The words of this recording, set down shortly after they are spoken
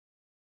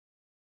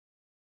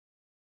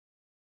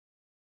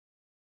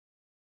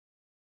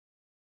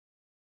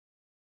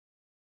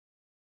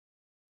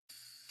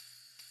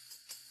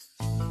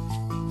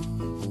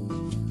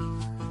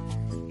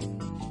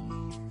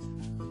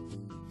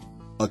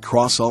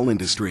Across all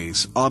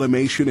industries,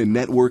 automation and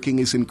networking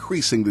is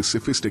increasing the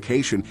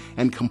sophistication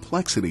and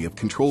complexity of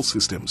control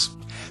systems.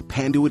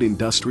 Panduit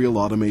Industrial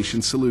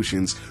Automation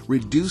Solutions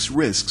reduce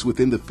risks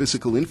within the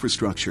physical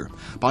infrastructure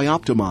by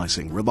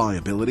optimizing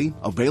reliability,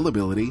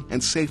 availability,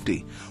 and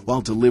safety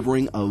while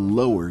delivering a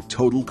lower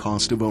total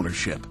cost of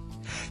ownership.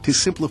 To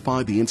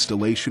simplify the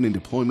installation and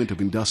deployment of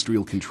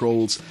industrial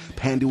controls,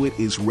 Panduit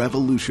is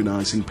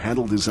revolutionizing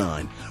panel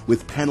design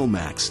with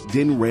PanelMax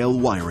DIN Rail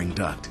Wiring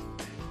Duct.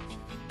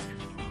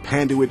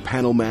 Panduit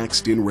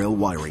PanelMax DIN Rail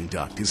Wiring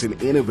Duct is an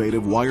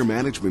innovative wire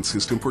management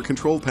system for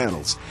control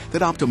panels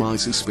that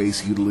optimizes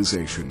space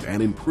utilization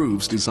and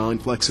improves design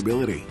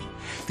flexibility.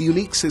 The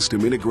unique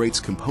system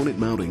integrates component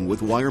mounting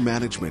with wire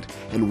management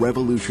and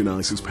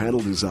revolutionizes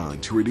panel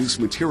design to reduce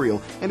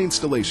material and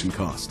installation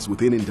costs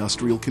within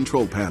industrial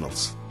control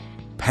panels.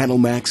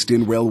 PanelMax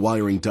DIN Rail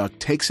Wiring Duct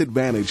takes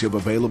advantage of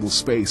available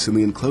space in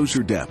the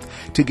enclosure depth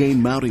to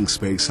gain mounting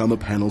space on the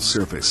panel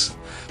surface.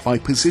 By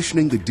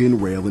positioning the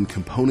DIN rail and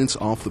components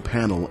off the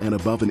panel and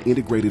above an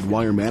integrated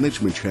wire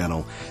management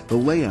channel, the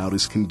layout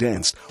is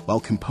condensed while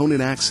component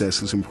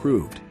access is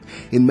improved.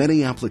 In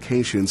many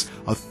applications,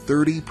 a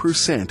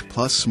 30%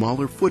 plus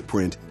smaller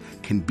footprint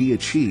can be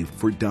achieved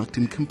for duct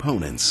and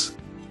components.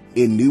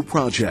 In new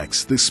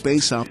projects, the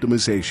space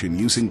optimization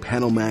using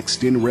PanelMax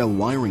DIN Rail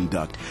Wiring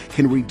Duct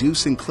can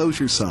reduce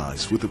enclosure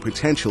size with the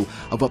potential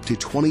of up to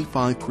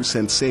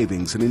 25%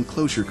 savings in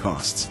enclosure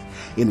costs.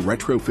 In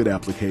retrofit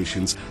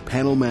applications,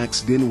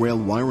 PanelMax DIN Rail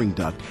Wiring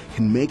Duct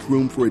can make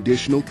room for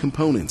additional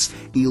components,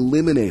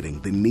 eliminating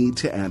the need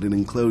to add an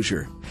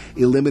enclosure.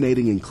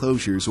 Eliminating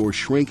enclosures or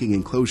shrinking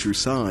enclosure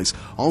size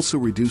also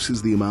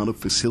reduces the amount of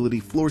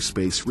facility floor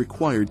space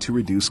required to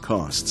reduce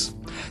costs.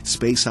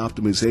 Space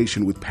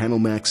optimization with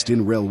PanelMax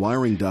DIN Rail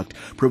Wiring Duct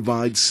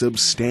provides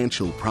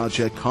substantial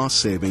project cost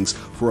savings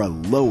for a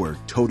lower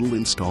total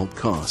installed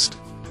cost.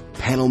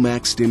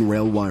 PanelMax DIN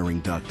Rail Wiring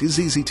Duct is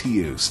easy to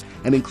use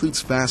and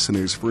includes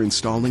fasteners for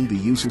installing the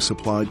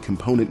user-supplied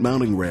component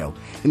mounting rail,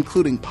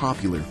 including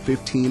popular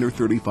 15 or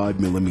 35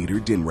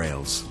 mm DIN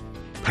rails.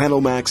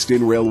 PanelMax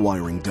DIN Rail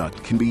Wiring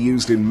Duct can be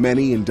used in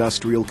many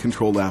industrial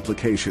control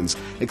applications,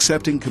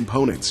 accepting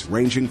components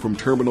ranging from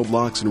terminal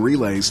blocks and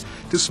relays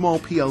to small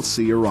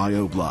PLC or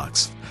I/O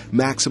blocks.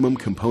 Maximum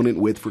component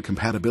width for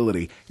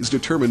compatibility is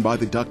determined by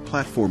the duct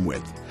platform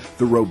width.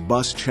 The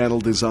robust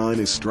channel design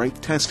is strength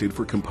tested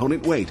for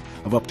component weight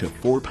of up to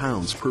 4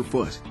 pounds per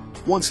foot.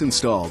 Once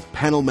installed,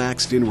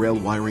 PanelMax DIN Rail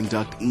Wiring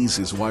Duct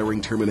eases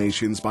wiring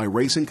terminations by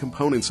raising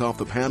components off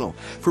the panel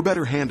for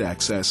better hand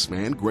access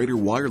and greater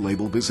wire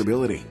label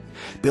visibility.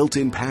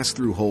 Built-in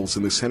pass-through holes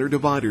in the center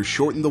divider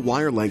shorten the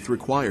wire length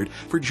required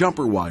for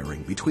jumper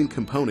wiring between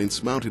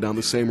components mounted on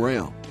the same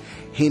rail.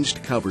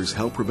 Hinged covers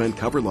help prevent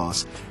cover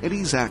loss and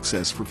ease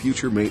access for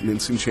future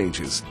maintenance and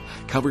changes.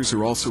 Covers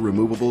are also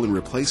removable and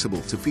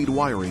replaceable to feed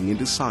wiring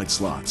into side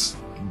slots.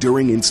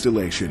 During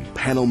installation,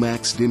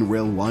 PanelMax DIN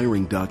Rail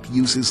Wiring Duct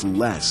uses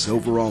less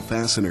overall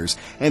fasteners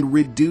and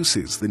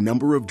reduces the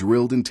number of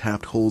drilled and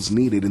tapped holes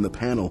needed in the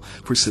panel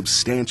for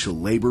substantial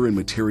labor and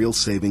material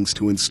savings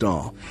to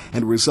install,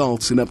 and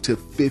results in up to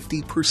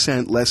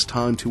 50% less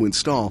time to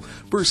install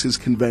versus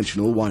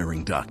conventional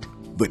wiring duct.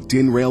 But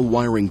DIN Rail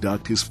Wiring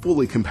Duct is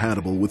fully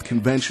compatible with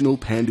conventional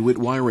Panduit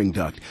wiring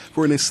duct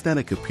for an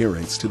aesthetic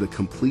appearance to the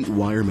complete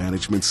wire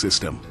management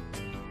system.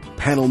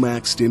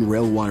 PanelMax DIN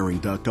Rail Wiring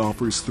Duct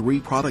offers 3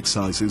 product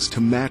sizes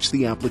to match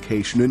the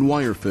application and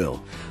wire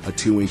fill: a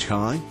 2-inch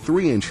high,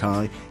 3-inch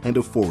high, and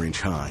a 4-inch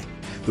high.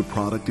 The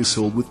product is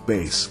sold with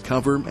base,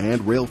 cover,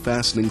 and rail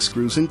fastening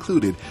screws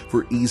included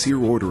for easier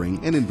ordering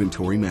and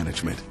inventory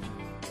management.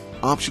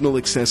 Optional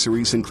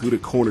accessories include a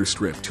corner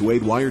strip to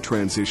aid wire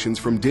transitions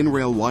from DIN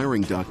Rail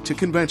Wiring Duct to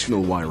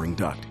conventional wiring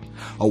duct.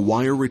 A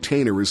wire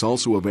retainer is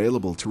also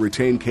available to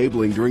retain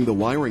cabling during the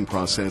wiring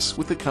process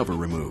with the cover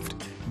removed.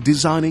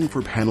 Designing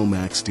for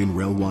PanelMax DIN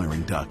Rail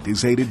Wiring Duct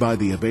is aided by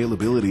the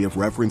availability of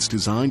reference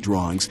design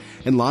drawings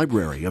and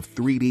library of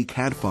 3D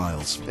CAD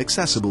files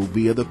accessible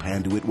via the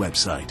Panduit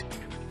website.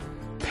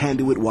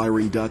 Panduit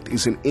Wiring Duct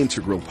is an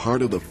integral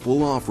part of the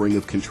full offering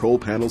of control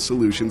panel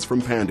solutions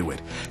from Panduit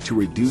to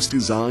reduce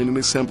design and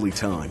assembly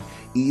time,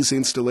 ease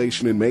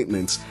installation and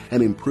maintenance,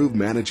 and improve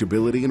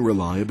manageability and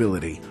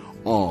reliability,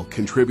 all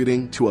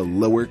contributing to a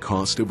lower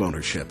cost of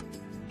ownership.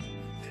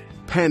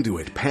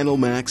 Panduit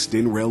PanelMax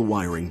DIN Rail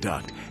Wiring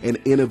Duct, an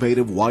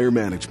innovative wire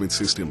management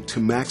system to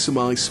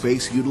maximize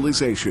space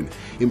utilization,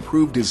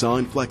 improve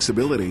design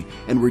flexibility,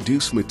 and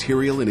reduce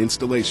material and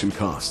installation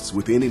costs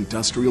within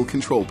industrial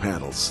control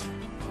panels.